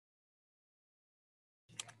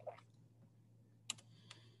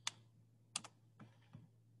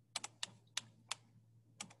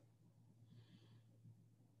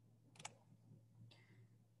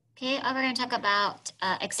Okay, we're going to talk about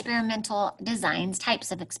experimental designs,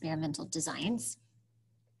 types of experimental designs.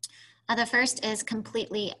 The first is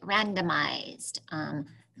completely randomized.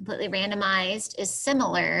 Completely randomized is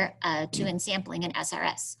similar to ensampling in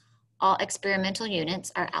SRS. All experimental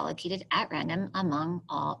units are allocated at random among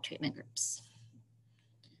all treatment groups.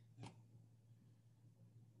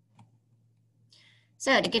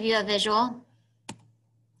 So to give you a visual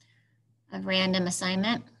of random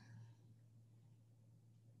assignment,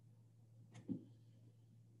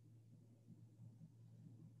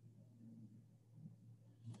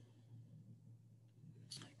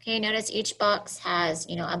 okay, notice each box has,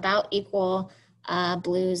 about equal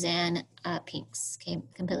blues and pinks, okay,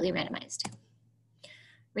 completely randomized.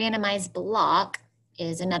 Randomized block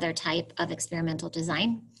is another type of experimental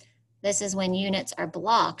design. This is when units are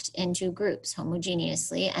blocked into groups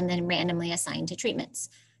homogeneously and then randomly assigned to treatments.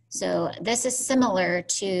 So this is similar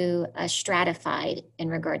to a stratified in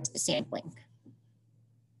regards to sampling.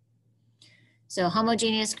 So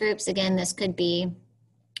homogeneous groups, again, this could be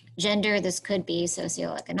gender, this could be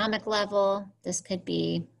socioeconomic level, this could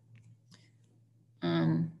be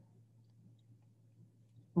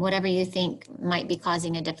whatever you think might be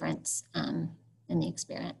causing a difference in the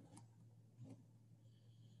experiment.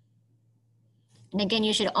 And again,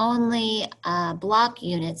 you should only block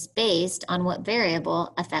units based on what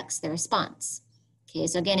variable affects the response. Okay,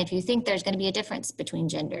 so again, if you think there's going to be a difference between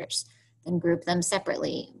genders, then group them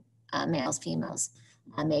separately, males, females.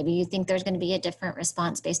 Maybe you think there's going to be a different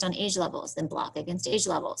response based on age levels, then block against age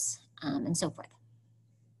levels, and so forth.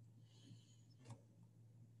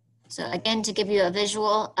 So again, to give you a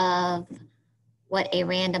visual of what a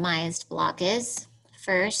randomized block is,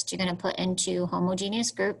 first, you're going to put into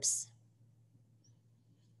homogeneous groups.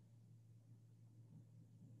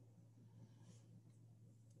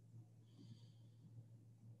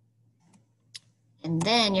 And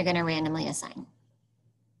then you're going to randomly assign.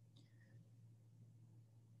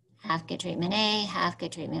 Half get treatment A, half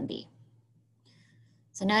get treatment B.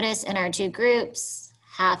 So notice in our two groups,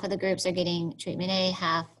 half of the groups are getting treatment A,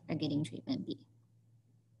 half are getting treatment B.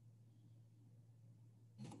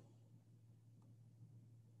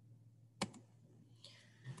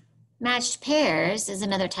 Matched pairs is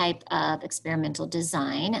another type of experimental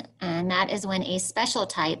design, and that is when a special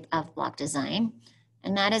type of block design,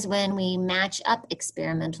 and that is when we match up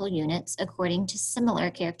experimental units according to similar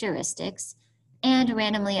characteristics and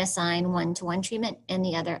randomly assign one to one treatment and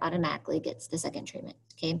the other automatically gets the second treatment,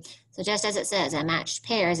 okay? So just as it says, a matched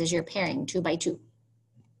pairs is your pairing 2 by 2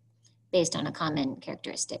 based on a common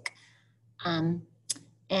characteristic. And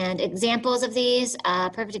examples of these, a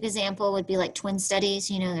perfect example would be like twin studies.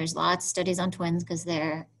 There's lots of studies on twins because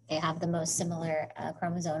they have the most similar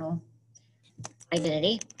chromosomal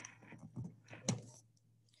identity.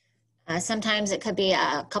 Sometimes it could be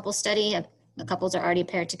a couple study, the couples are already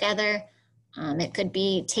paired together. It could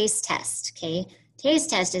be taste test, okay? Taste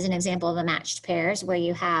test is an example of a matched pairs where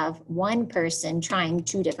you have one person trying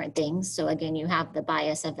two different things. So again, you have the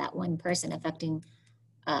bias of that one person affecting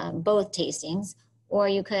both tastings, or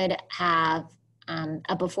you could have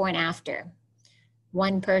a before and after.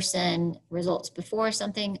 One person results before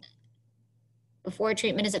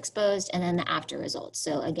treatment is exposed, and then the after results.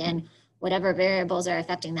 So again, whatever variables are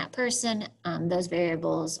affecting that person, those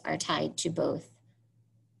variables are tied to both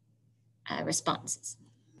responses.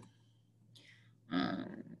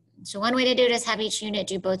 So one way to do it is have each unit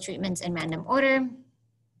do both treatments in random order.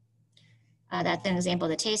 That's an example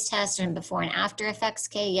of the taste test and before and after effects.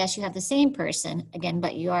 Okay, yes, you have the same person again,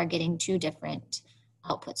 but you are getting two different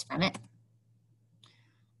outputs from it.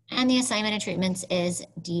 And the assignment of treatments is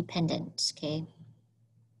dependent, okay?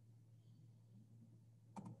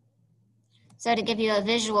 So to give you a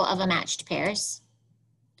visual of a matched pairs,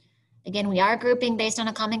 again, we are grouping based on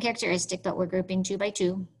a common characteristic, but we're grouping 2 by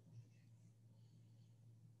 2.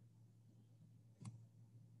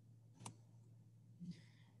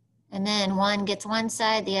 And then one gets one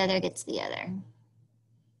side, the other gets the other.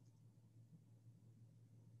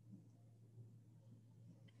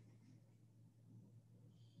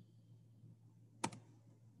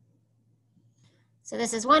 So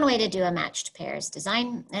this is one way to do a matched pairs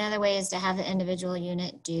design. Another way is to have the individual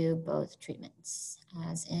unit do both treatments,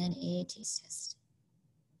 as in a taste test.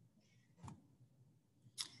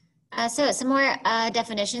 So some more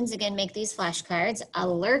definitions, again, make these flashcards. A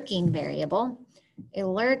lurking variable. A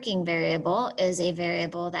lurking variable is a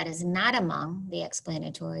variable that is not among the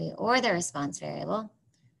explanatory or the response variable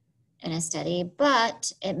in a study,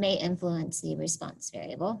 but it may influence the response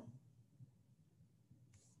variable.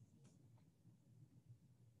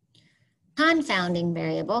 Confounding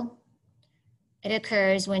variable. It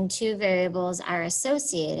occurs when two variables are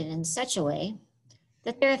associated in such a way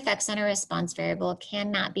that their effects on a response variable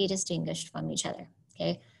cannot be distinguished from each other,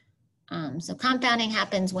 okay? So compounding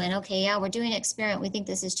happens when, okay, yeah, we're doing an experiment, we think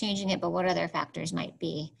this is changing it, but what other factors might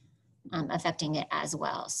be affecting it as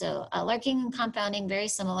well? So lurking and compounding, very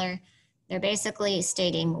similar. They're basically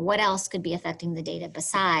stating what else could be affecting the data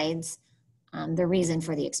besides the reason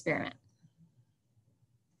for the experiment.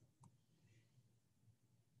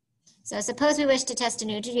 So suppose we wish to test a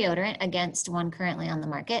new deodorant against one currently on the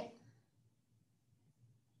market.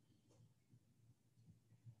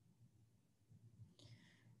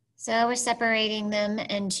 So we're separating them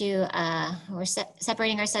into,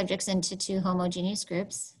 separating our subjects into two homogeneous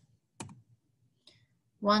groups.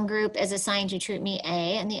 One group is assigned to treatment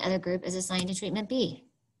A and the other group is assigned to treatment B.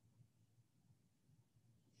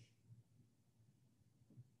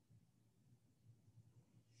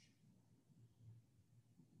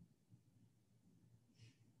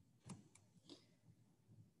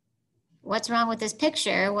 What's wrong with this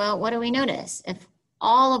picture? Well, what do we notice? If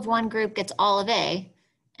all of one group gets all of A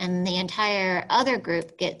and the entire other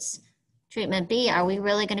group gets treatment B, are we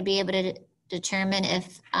really going to be able to determine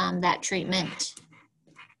if that treatment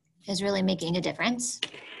is really making a difference?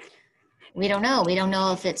 We don't know. We don't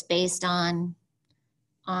know if it's based on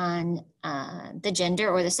the gender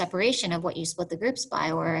or the separation of what you split the groups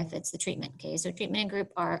by, or if it's the treatment. Okay, so treatment and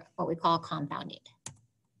group are what we call compounded.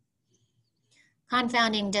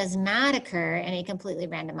 Confounding does not occur in a completely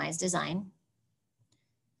randomized design.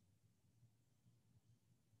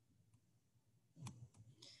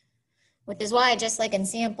 Which is why, just like in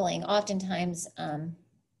sampling, oftentimes,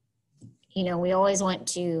 you know, we always want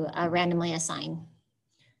to randomly assign.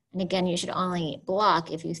 And again, you should only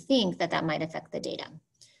block if you think that that might affect the data.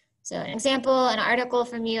 So an example, an article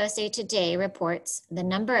from USA Today reports the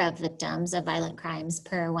number of victims of violent crimes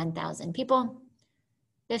per 1,000 people.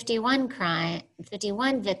 51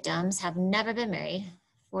 victims have never been married,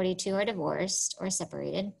 42 are divorced or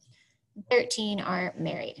separated, 13 are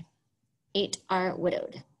married, 8 are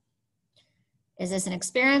widowed. Is this an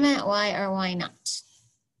experiment? Why or why not?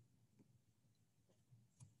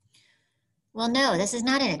 Well, no, this is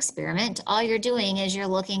not an experiment. All you're doing is you're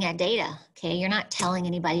looking at data, okay? You're not telling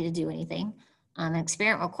anybody to do anything. An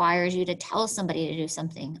experiment requires you to tell somebody to do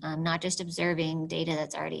something, not just observing data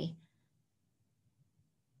that's already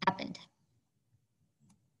happened.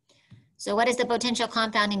 So what is the potential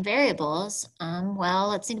compounding variables? Well,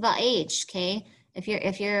 let's think about age, okay?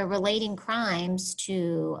 If you're relating crimes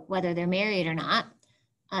to whether they're married or not,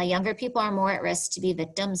 younger people are more at risk to be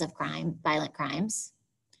victims of violent crimes.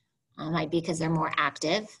 Might be because they're more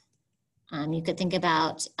active. You could think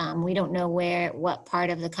about, we don't know what part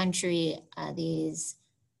of the country this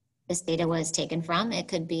data was taken from. It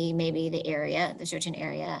could be maybe the certain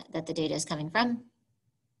area that the data is coming from.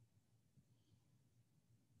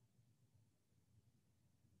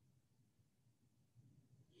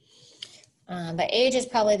 But age is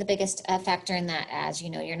probably the biggest factor in that, as you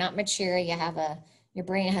know, you're not mature, your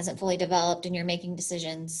brain hasn't fully developed and you're making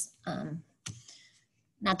decisions,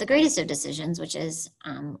 not the greatest of decisions, which is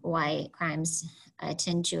why crimes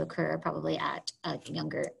tend to occur probably at a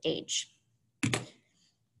younger age.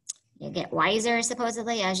 You get wiser,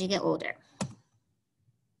 supposedly, as you get older.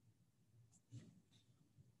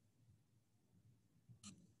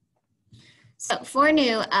 So 4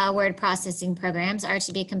 new word processing programs are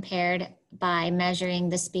to be compared by measuring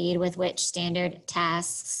the speed with which standard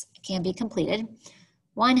tasks can be completed.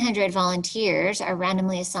 100 volunteers are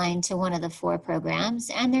randomly assigned to one of the 4 programs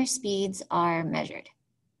and their speeds are measured.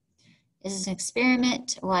 Is this an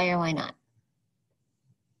experiment? Why or why not?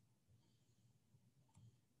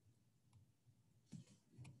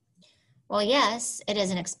 Well, yes, it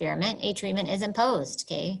is an experiment. A treatment is imposed,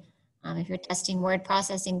 okay? If you're testing word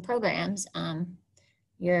processing programs,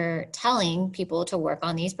 you're telling people to work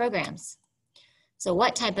on these programs. So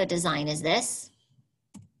what type of design is this?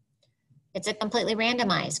 It's a completely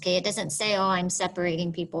randomized, okay? It doesn't say, oh, I'm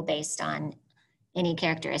separating people based on any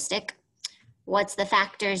characteristic. What's the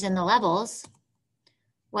factors and the levels?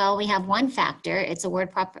 Well, we have one factor. It's a word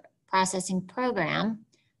processing program,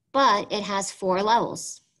 but it has 4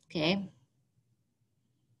 levels, okay?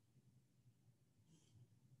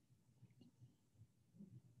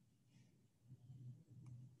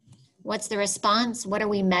 What's the response? What are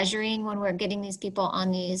we measuring when we're getting these people on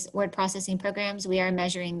these word processing programs? We are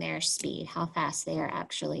measuring their speed, how fast they are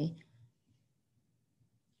actually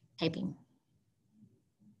typing.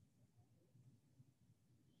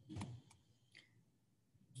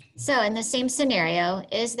 So in the same scenario,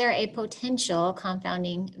 is there a potential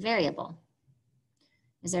confounding variable?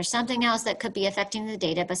 Is there something else that could be affecting the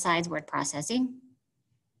data besides word processing?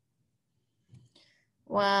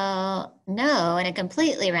 Well, no, in a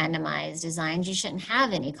completely randomized design, you shouldn't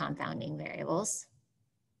have any confounding variables.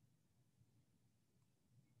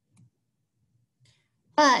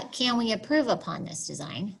 But can we improve upon this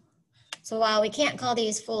design? So while we can't call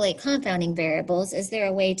these fully confounding variables, is there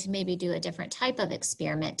a way to maybe do a different type of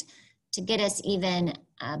experiment to get us even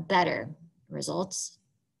better results?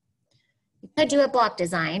 You could do a block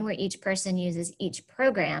design where each person uses each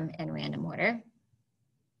program in random order.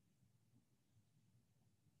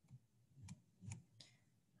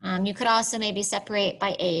 You could also maybe separate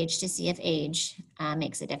by age to see if age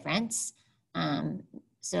makes a difference.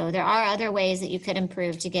 So there are other ways that you could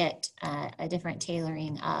improve to get a different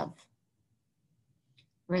tailoring of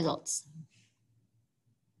results.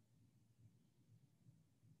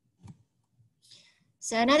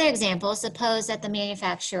 So another example, suppose that the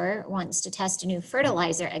manufacturer wants to test a new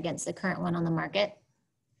fertilizer against the current one on the market.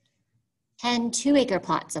 10 2-acre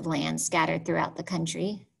plots of land scattered throughout the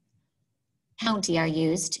county are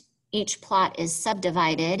used. Each plot is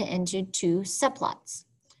subdivided into 2 subplots,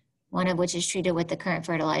 one of which is treated with the current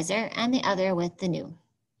fertilizer and the other with the new.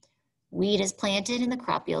 Weed is planted and the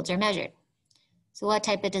crop yields are measured. So what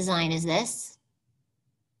type of design is this?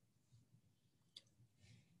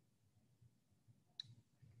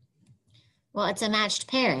 Well, it's a matched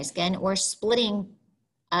pairs. Again, we're splitting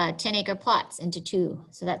 10-acre plots into 2,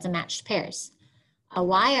 so that's a matched pairs.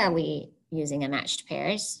 Why are we using a matched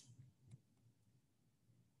pairs?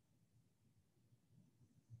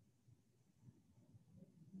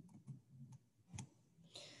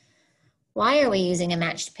 Why are we using a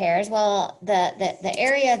matched pairs? Well, the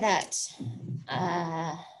area that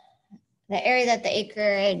the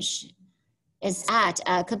acreage is at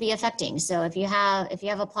could be affecting. So if you have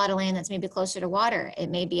a plot of land that's maybe closer to water, it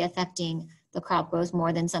may be affecting the crop growth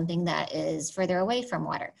more than something that is further away from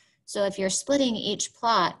water. So if you're splitting each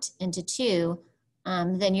plot into 2,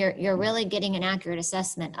 then you're really getting an accurate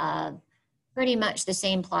assessment of pretty much the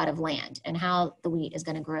same plot of land and how the wheat is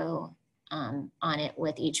going to grow on it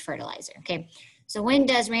with each fertilizer. Okay, so when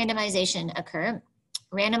does randomization occur?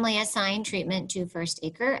 Randomly assign treatment to first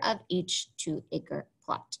acre of each 2-acre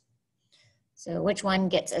plot. So which one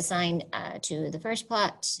gets assigned to the first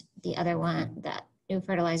plot? The other one, that new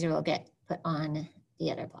fertilizer will get put on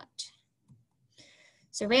the other plot.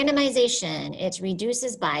 So randomization, it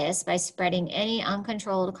reduces bias by spreading any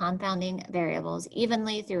uncontrolled confounding variables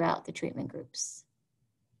evenly throughout the treatment groups.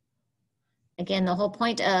 Again, the whole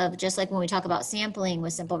point of, just like when we talk about sampling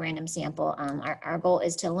with simple random sample, our goal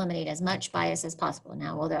is to eliminate as much bias as possible.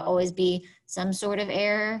 Now, will there always be some sort of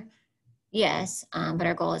error? Yes, but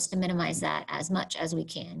our goal is to minimize that as much as we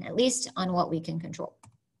can, at least on what we can control.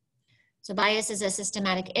 So bias is a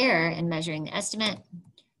systematic error in measuring the estimate.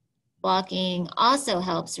 Blocking also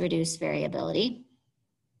helps reduce variability.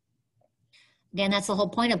 Again, that's the whole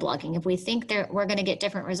point of blocking. If we think we're going to get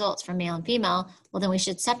different results from male and female, well, then we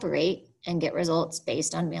should separate and get results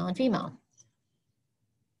based on male and female.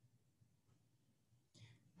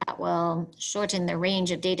 That will shorten the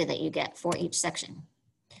range of data that you get for each section.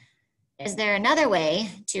 Is there another way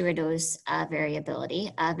to reduce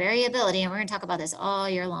variability? Variability, and we're going to talk about this all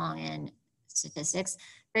year long in statistics,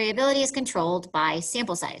 variability is controlled by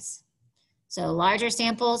sample size. So larger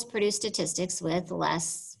samples produce statistics with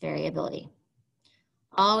less variability.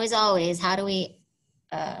 Always, always, how do we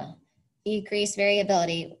decrease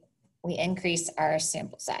variability? We increase our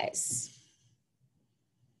sample size.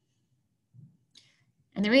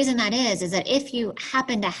 And the reason that is that if you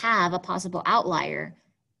happen to have a possible outlier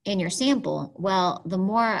in your sample, well, the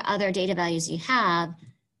more other data values you have,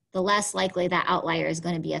 the less likely that outlier is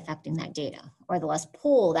going to be affecting that data, or the less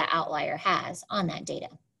pull that outlier has on that data.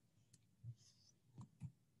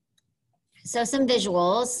 So some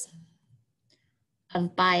visuals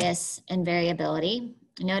of bias and variability.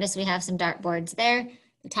 Notice we have some dartboards there.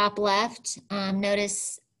 The top left,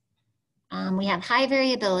 notice we have high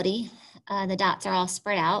variability. The dots are all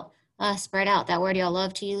spread out. Spread out, that word y'all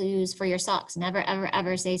love to use for your socks. Never, ever,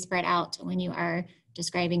 ever say spread out when you are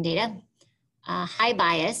describing data. High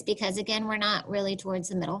bias, because again, we're not really towards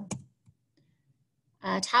the middle.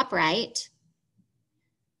 Top right,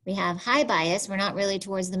 we have high bias. We're not really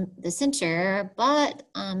towards the center, but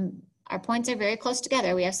our points are very close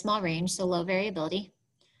together. We have small range, so low variability.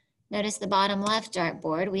 Notice the bottom left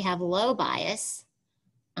dartboard, we have low bias.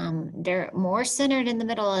 They're more centered in the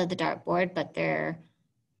middle of the dartboard, but they're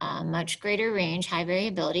much greater range, high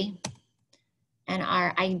variability. And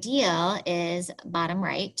our ideal is bottom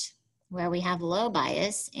right, where we have low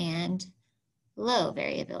bias and low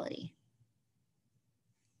variability.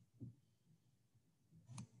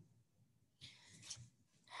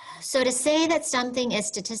 So to say that something is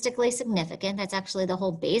statistically significant, that's actually the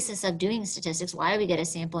whole basis of doing statistics, why we get a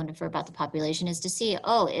sample and infer about the population, is to see,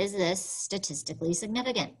 oh, is this statistically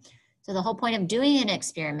significant? So the whole point of doing an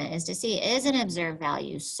experiment is to see, is an observed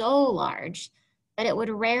value so large that it would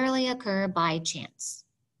rarely occur by chance?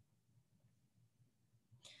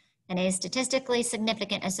 And a statistically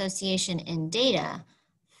significant association in data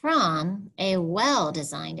from a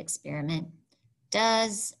well-designed experiment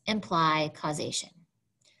does imply causation.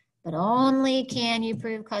 But only can you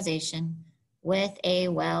prove causation with a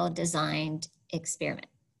well-designed experiment.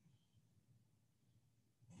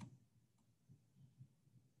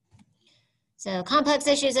 So complex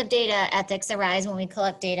issues of data ethics arise when we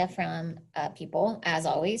collect data from people. As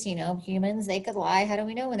always, you know, humans, they could lie. How do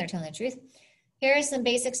we know when they're telling the truth? Here are some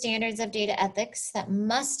basic standards of data ethics that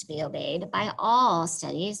must be obeyed by all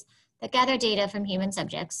studies that gather data from human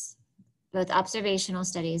subjects, both observational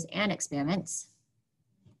studies and experiments.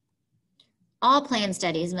 All planned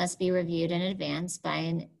studies must be reviewed in advance by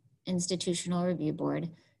an institutional review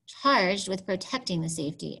board charged with protecting the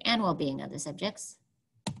safety and well-being of the subjects.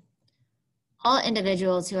 All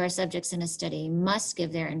individuals who are subjects in a study must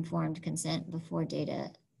give their informed consent before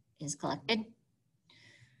data is collected.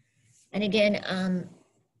 And again,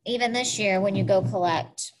 even this year, when you go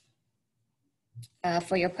collect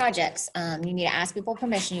for your projects, you need to ask people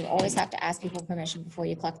permission. You always have to ask people permission before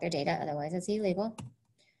you collect their data, otherwise it's illegal.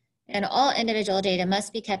 And all individual data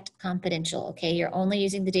must be kept confidential, okay? You're only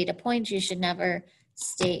using the data points. You should never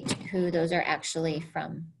state who those are actually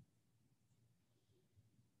from.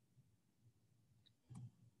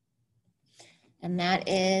 And that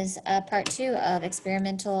is part 2 of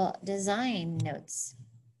experimental design notes.